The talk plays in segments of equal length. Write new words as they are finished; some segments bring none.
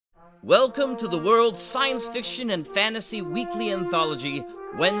Welcome to the world's science fiction and fantasy weekly anthology,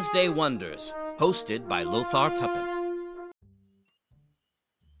 Wednesday Wonders, hosted by Lothar Tuppen.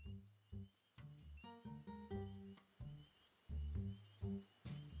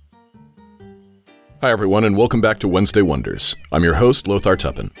 Hi everyone, and welcome back to Wednesday Wonders. I'm your host, Lothar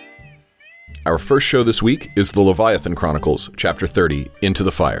Tuppen. Our first show this week is the Leviathan Chronicles, Chapter 30, Into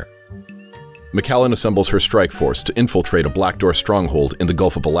the Fire. Macallan assembles her strike force to infiltrate a Black Door stronghold in the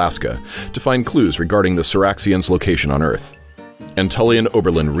Gulf of Alaska to find clues regarding the Syraxians' location on Earth. And Tully and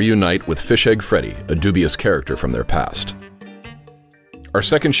Oberlin reunite with Fishegg Freddy, a dubious character from their past. Our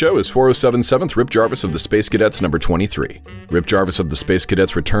second show is 407's Rip Jarvis of the Space Cadets number 23. Rip Jarvis of the Space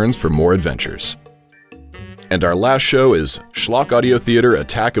Cadets returns for more adventures. And our last show is Schlock Audio Theater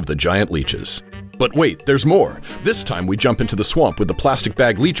Attack of the Giant Leeches. But wait, there's more. This time we jump into the swamp with the plastic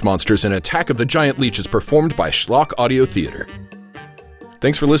bag leech monsters and Attack of the Giant Leeches performed by Schlock Audio Theater.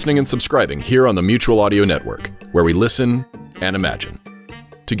 Thanks for listening and subscribing here on the Mutual Audio Network, where we listen and imagine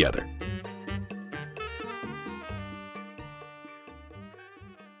together.